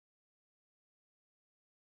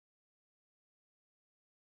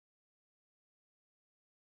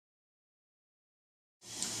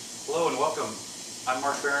Hello and welcome. I'm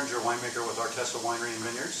Mark Beringer, winemaker with Artesa Winery and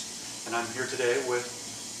Vineyards, and I'm here today with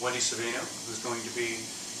Wendy Suvino, who's going to be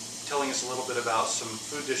telling us a little bit about some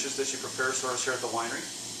food dishes that she prepares for us here at the winery.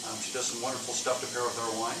 She does some wonderful stuff to pair with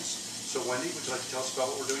our wines. So Wendy, would you like to tell us about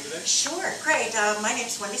what we're doing today? Sure, great. My name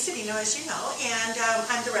is Wendy Suvino, as you know, and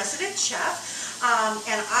I'm the resident chef.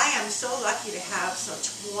 And I am so lucky to have such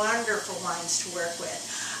wonderful wines to work with.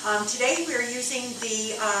 Today we are using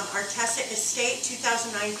the Artesa Estate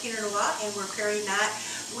 2009 Pinot Noir, and we're pairing that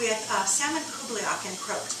with Salmon Kubiliak and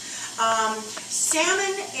Crote.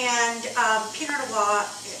 Salmon and Pinot Noir,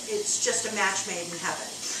 it's just a match made in heaven.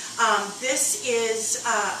 This is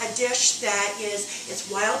a dish that it's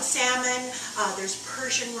wild salmon, there's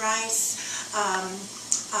Persian rice,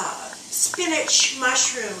 spinach,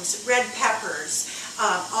 mushrooms, red peppers,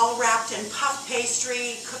 all wrapped in puff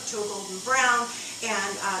pastry, cooked to a golden brown,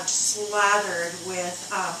 and slathered with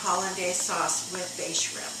hollandaise sauce with bay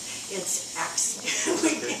shrimp. It's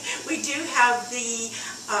excellent. we do have the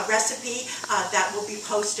recipe that will be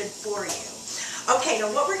posted for you. Okay,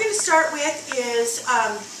 now what we're going to start with is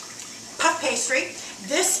puff pastry.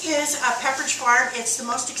 This is a Pepperidge Farm. It's the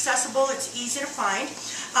most accessible. It's easy to find.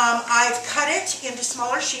 I've cut it into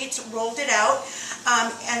smaller sheets, rolled it out,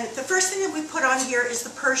 and the first thing that we put on here is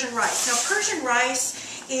the Persian rice. Now, Persian rice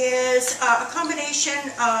is a combination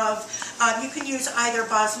of, you can use either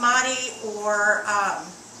Basmati or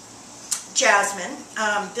Jasmine.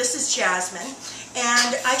 This is Jasmine,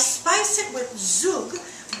 and I spice it with zhug,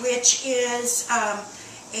 which is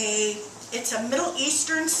it's a Middle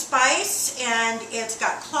Eastern spice, and it's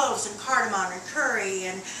got cloves and cardamom and curry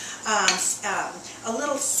and a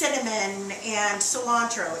little cinnamon and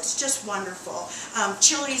cilantro. It's just wonderful.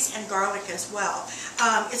 Chilies and garlic as well.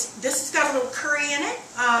 This has got a little curry in it.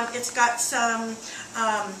 It's got some,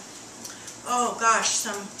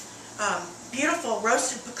 some beautiful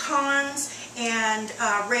roasted pecans and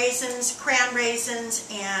raisins, cran raisins,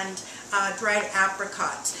 and dried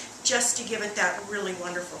apricots, just to give it that really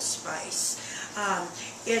wonderful spice.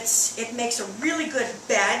 It makes a really good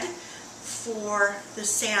bed for the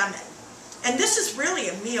salmon. And this is really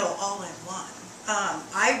a meal all in one.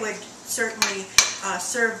 I would certainly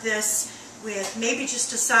serve this with maybe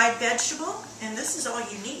just a side vegetable, and this is all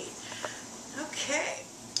you need. Okay,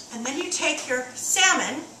 and then you take your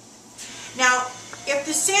salmon. Now, if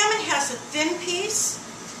the salmon has a thin piece,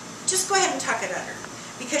 just go ahead and tuck it under,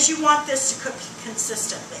 because you want this to cook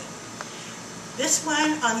consistently. This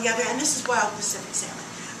one on the other, and this is wild Pacific salmon.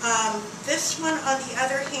 This one on the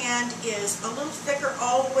other hand is a little thicker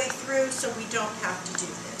all the way through, so we don't have to do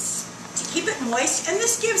this. To keep it moist, and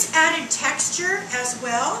this gives added texture as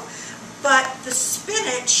well, but the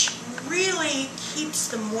spinach really keeps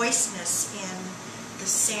the moistness in the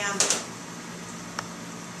salmon,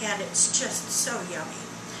 and it's just so yummy.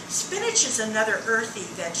 Spinach is another earthy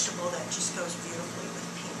vegetable that just goes beautifully with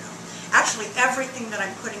Pinot. Actually, everything that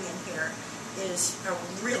I'm putting in here is a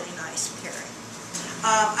really nice pairing.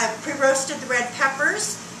 I've pre-roasted the red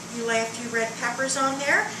peppers. You lay a few red peppers on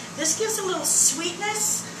there. This gives a little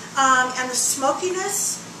sweetness, and the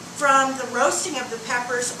smokiness from the roasting of the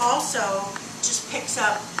peppers also just picks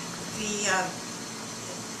up the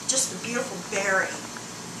just the beautiful berry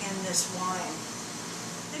in this wine.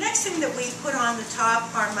 The next thing that we put on the top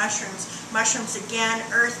are mushrooms. Mushrooms, again,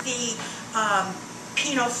 earthy,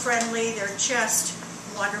 Pinot friendly. They're just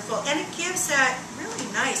wonderful, and it gives that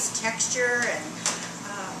really nice texture and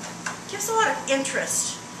gives a lot of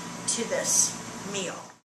interest to this meal.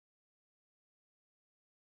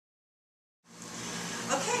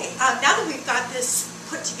 Okay, now that we've got this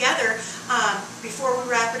put together, before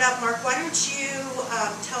we wrap it up, Mark, why don't you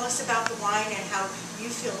tell us about the wine and how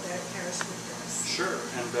you feel that it pairs with this? Sure,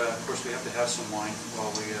 and of course we have to have some wine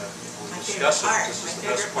while we discuss it. This is the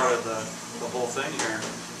best part of the whole thing here.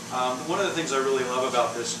 One of the things I really love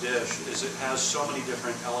about this dish is it has so many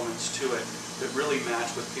different elements to it that really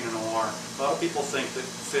match with Pinot Noir. A lot of people think that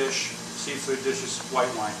fish, seafood dishes,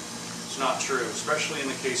 white wine. It's not true, especially in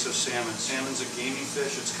the case of salmon. Salmon's a gamey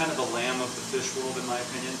fish. It's kind of the lamb of the fish world, in my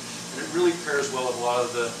opinion, and it really pairs well with a lot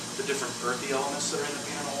of the different earthy elements that are in the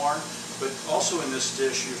Pinot Noir. But also in this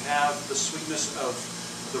dish, you have the sweetness of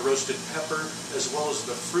the roasted pepper, as well as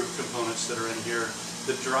the fruit components that are in here.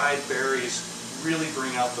 The dried berries really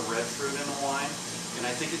bring out the red fruit in the wine, and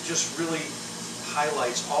I think it just really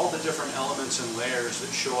highlights all the different elements and layers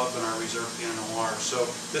that show up in our Reserve Pinot Noir. So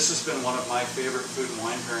this has been one of my favorite food and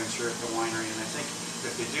wine pairings here at the winery, and I think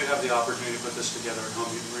if you do have the opportunity to put this together at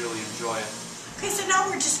home, you'd really enjoy it. Okay, so now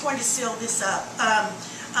we're just going to seal this up.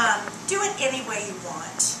 Do it any way you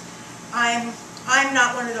want. I'm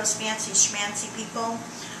not one of those fancy schmancy people.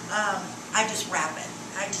 I just wrap it.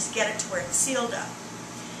 I just get it to where it's sealed up,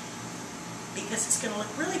 because it's going to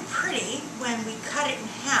look really pretty when we cut it in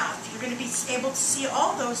half. You're going to be able to see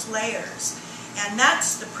all those layers, and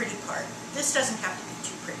that's the pretty part. This doesn't have to be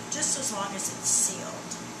too pretty, just as long as it's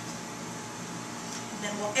sealed. And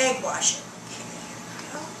then we'll egg wash it. Okay, here we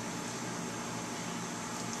go.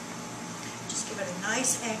 Just give it a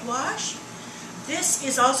nice egg wash. This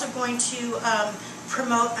is also going to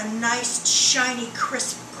promote a nice, shiny,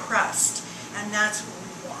 crisp crust, and that's what we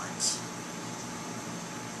want.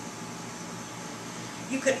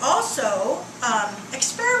 You could also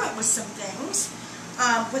experiment with some things,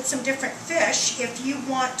 with some different fish. If you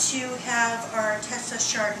want to have our Artesa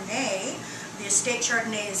Chardonnay, the Estate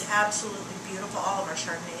Chardonnay is absolutely beautiful. All of our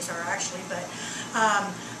Chardonnays are actually, but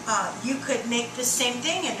you could make the same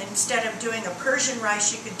thing, and instead of doing a Persian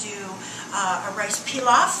rice, you could do a rice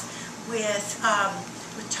pilaf with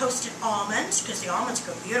toasted almonds, because the almonds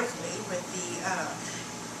go beautifully with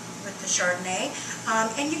the Chardonnay,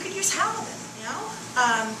 and you could use halibut. You know,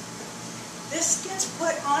 this gets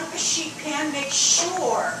put on a sheet pan. Make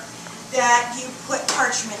sure that you put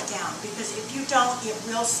parchment down, because if you don't, it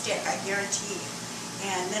will stick, I guarantee you,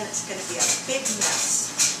 and then it's going to be a big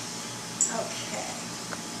mess. Okay.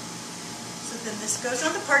 So then this goes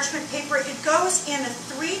on the parchment paper. It goes in a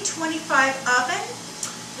 325 oven,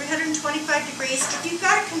 325 degrees. If you've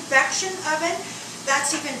got a convection oven,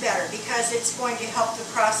 that's even better, because it's going to help the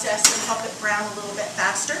process and help it brown a little bit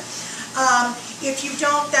faster. If you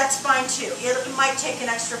don't, that's fine too. It might take an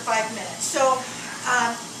extra 5 minutes. So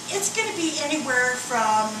it's going to be anywhere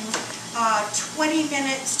from 20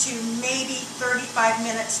 minutes to maybe 35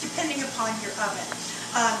 minutes, depending upon your oven.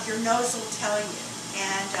 Your nose will tell you.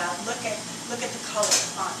 And look at the color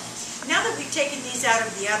on it. Now that we've taken these out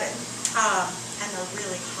of the oven, and they're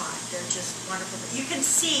really hot, they're just wonderful. You can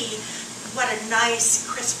see what a nice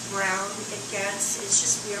crisp brown it gets. It's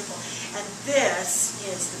just beautiful. And this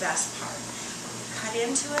is the best part. When you cut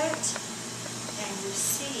into it, and you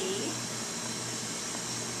see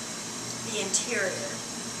the interior.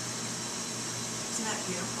 Isn't that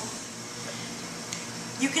beautiful?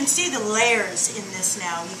 You can see the layers in this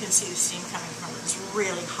now. You can see the steam coming from it. It's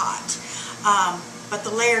really hot. But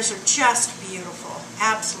the layers are just beautiful.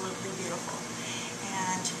 Absolutely beautiful.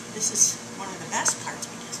 And this is one of the best parts,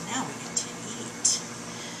 because now we get to eat.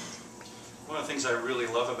 One of the things I really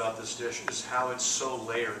love about this dish is how it's so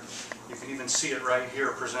layered. You can even see it right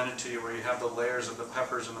here presented to you, where you have the layers of the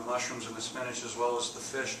peppers and the mushrooms and the spinach, as well as the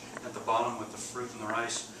fish at the bottom with the fruit and the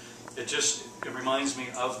rice. It reminds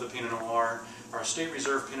me of the Pinot Noir. Our Estate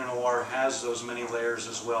Reserve Pinot Noir has those many layers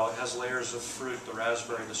as well. It has layers of fruit, the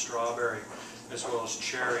raspberry, the strawberry, as well as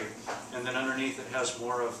cherry. And then underneath it has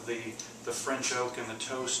more of the French oak and the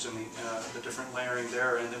toast and the different layering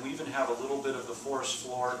there. And then we even have a little bit of the forest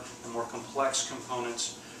floor and more complex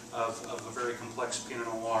components of a very complex Pinot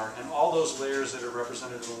Noir. And all those layers that are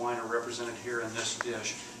represented in the wine are represented here in this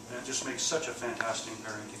dish. And it just makes such a fantastic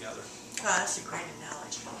pairing together. Oh, that's a great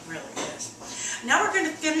analogy. It really is. Now we're going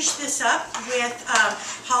to finish this up with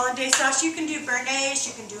hollandaise sauce. You can do béarnaise,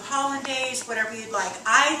 you can do hollandaise, whatever you'd like.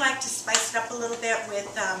 I like to spice it up a little bit with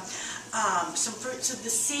some fruits of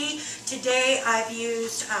the sea. Today I've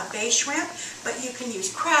used bay shrimp, but you can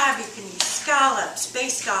use crab, you can use scallops, bay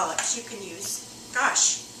scallops, you can use,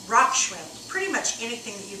 gosh, rock shrimp, pretty much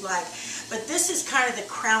anything that you'd like. But this is kind of the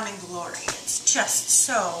crowning glory. It's just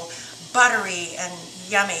so buttery and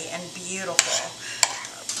yummy and beautiful.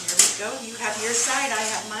 Here we go. You have your side, I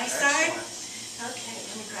have my side. Okay,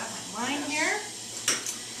 let me grab my wine here.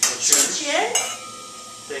 Cheers.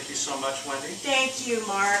 Thank you so much, Wendy. Thank you,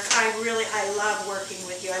 Mark. I love working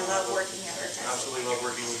with you. I love working at Artesa. Absolutely love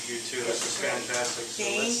working with you too. This is fantastic. So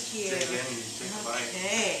Thank you. Dig in and take a bite.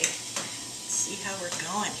 Okay. Let's see how we're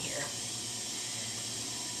going here.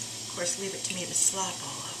 Of course, leave it to me to slop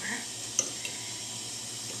all over.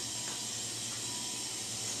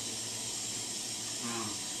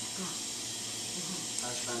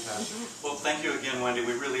 That's fantastic. Well, thank you again, Wendy.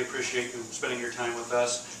 We really appreciate you spending your time with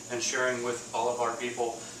us and sharing with all of our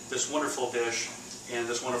people this wonderful dish and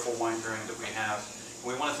this wonderful wine pairing that we have.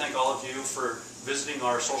 And we want to thank all of you for visiting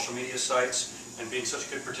our social media sites and being such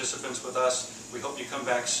good participants with us. We hope you come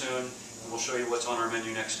back soon, and we'll show you what's on our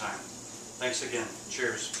menu next time. Thanks again.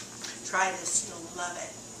 Cheers. Try this. You'll love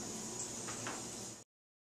it.